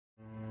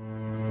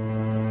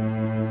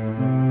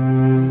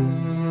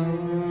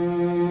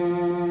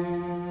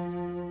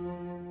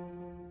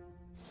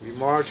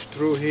marched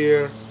through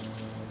here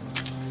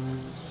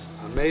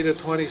on May the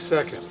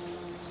 22nd,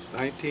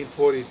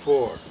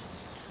 1944.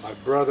 My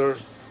brother,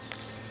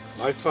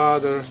 my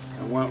father,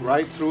 and went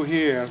right through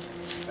here,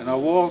 and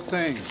of all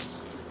things,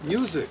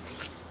 music.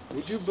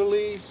 Would you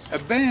believe? A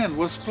band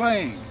was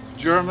playing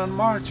German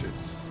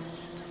marches,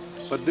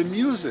 but the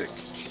music,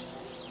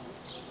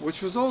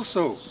 which was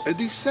also a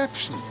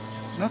deception,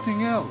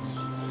 nothing else.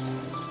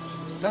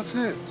 That's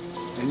it.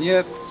 And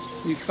yet,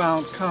 we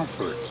found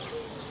comfort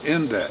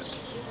in that,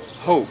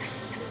 hope.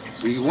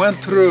 We went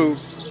through,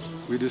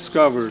 we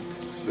discovered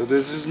that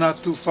this is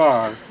not too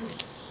far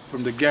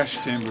from the gas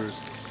chambers,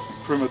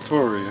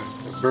 crematoria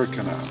of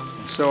Birkenau.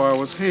 And so I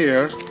was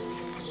here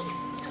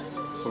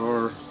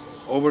for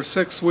over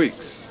 6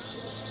 weeks.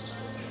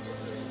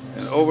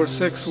 And over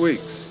 6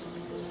 weeks,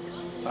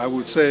 I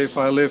would say if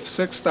I lived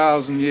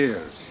 6,000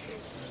 years,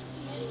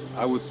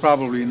 I would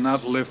probably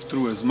not live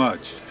through as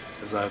much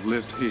as I've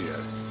lived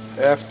here.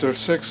 After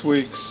 6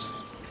 weeks,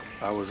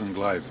 I was in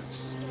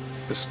Gleiwitz,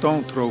 a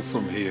stone throw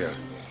from here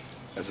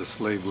as a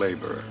slave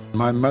laborer.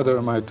 My mother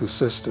and my 2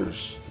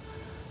 sisters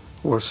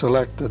were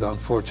selected,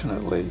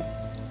 unfortunately,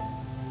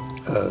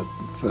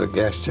 for the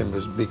gas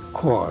chambers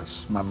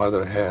because my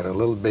mother had a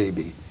little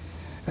baby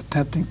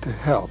attempting to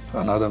help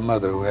another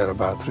mother who had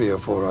about 3 or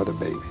 4 other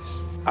babies.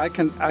 I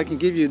can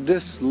give you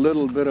this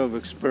little bit of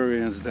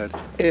experience that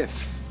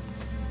if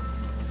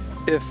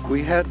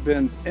we had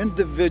been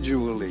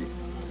individually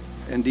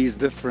in these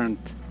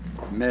different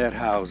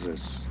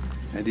madhouses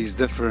and these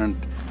different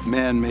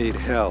man-made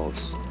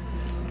hells,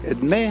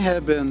 it may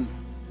have been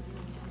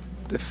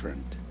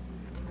different.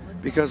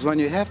 Because when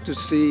you have to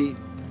see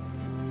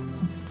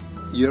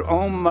your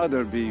own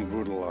mother being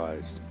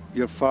brutalized,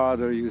 your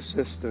father, your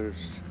sisters,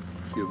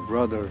 your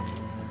brother,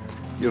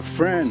 your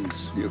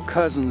friends, your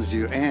cousins,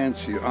 your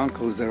aunts, your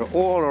uncles, they're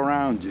all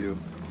around you.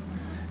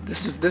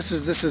 This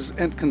is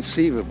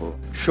inconceivable.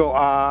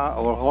 Shoah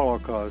or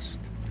Holocaust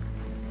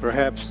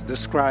perhaps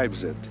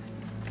describes it,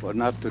 but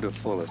not to the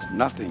fullest.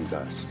 Nothing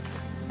does.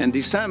 In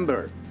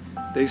December,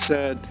 they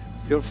said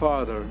your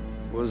father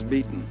was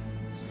beaten.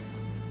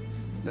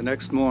 The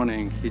next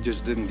morning, he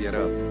just didn't get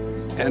up.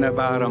 And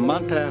about a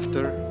month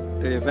after,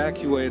 they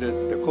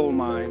evacuated the coal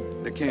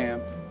mine, the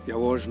camp,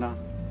 Jaworzno,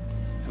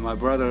 and my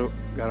brother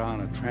got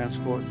on a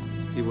transport.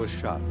 He was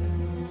shot.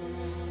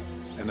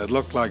 And it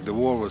looked like the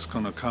war was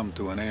going to come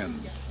to an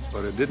end,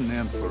 but it didn't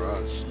end for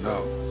us,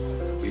 no.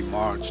 We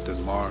marched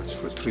and marched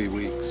for 3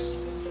 weeks.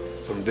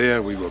 From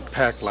there, we were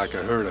packed like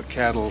a herd of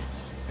cattle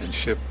and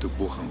shipped to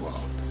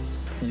Buchenwald.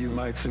 You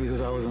might see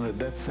that I was in the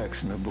death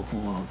section of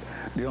Buchenwald.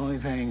 The only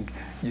thing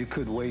you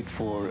could wait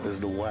for is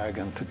the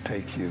wagon to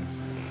take you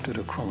to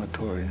the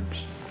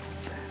crematoriums.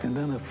 And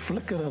then a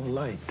flicker of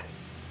light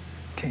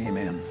came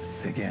in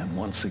again,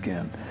 once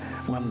again,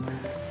 when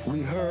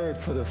we heard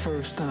for the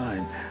first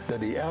time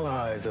that the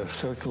Allies are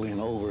circling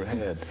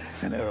overhead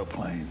in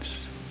airplanes.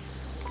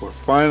 For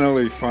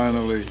finally,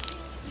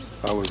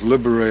 I was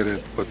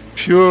liberated, but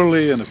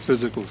purely in a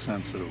physical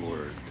sense of the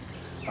word.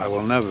 I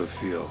will never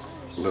feel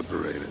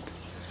liberated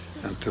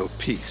until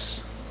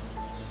peace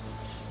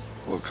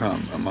will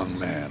come among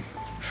man.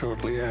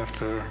 Shortly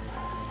after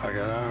I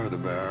got out of the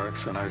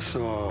barracks and I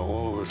saw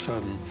all of a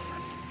sudden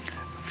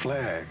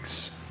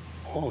flags,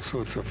 all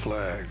sorts of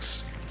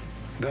flags.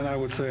 Then I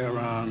would say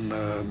around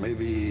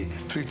maybe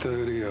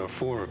 3:30 or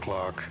 4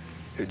 o'clock,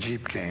 a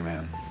Jeep came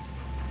in.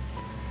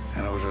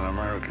 And it was an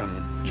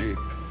American Jeep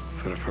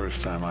for the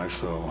first time I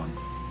saw one.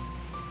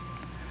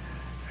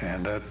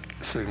 And that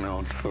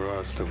signaled for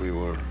us that we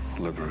were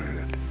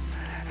liberated.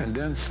 And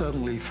then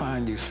suddenly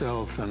find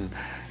yourself and,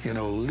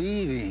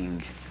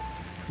 leaving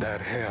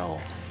that hell.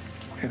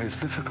 And it's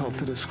difficult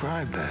to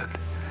describe that.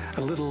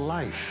 A little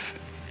life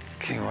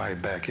came right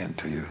back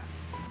into you.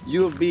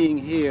 You being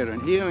here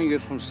and hearing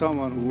it from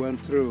someone who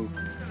went through,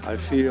 I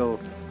feel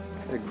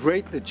a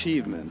great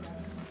achievement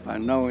by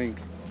knowing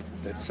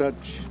that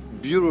such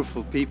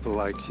beautiful people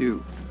like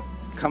you,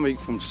 coming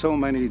from so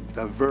many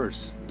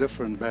diverse,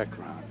 different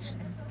backgrounds,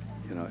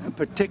 in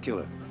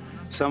particular,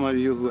 some of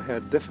you who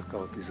had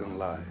difficulties in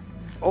life.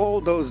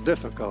 All those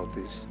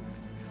difficulties,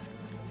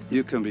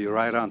 you can be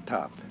right on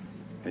top,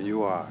 and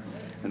you are.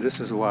 And this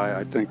is why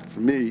I think, for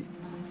me,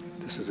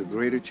 this is a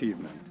great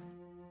achievement.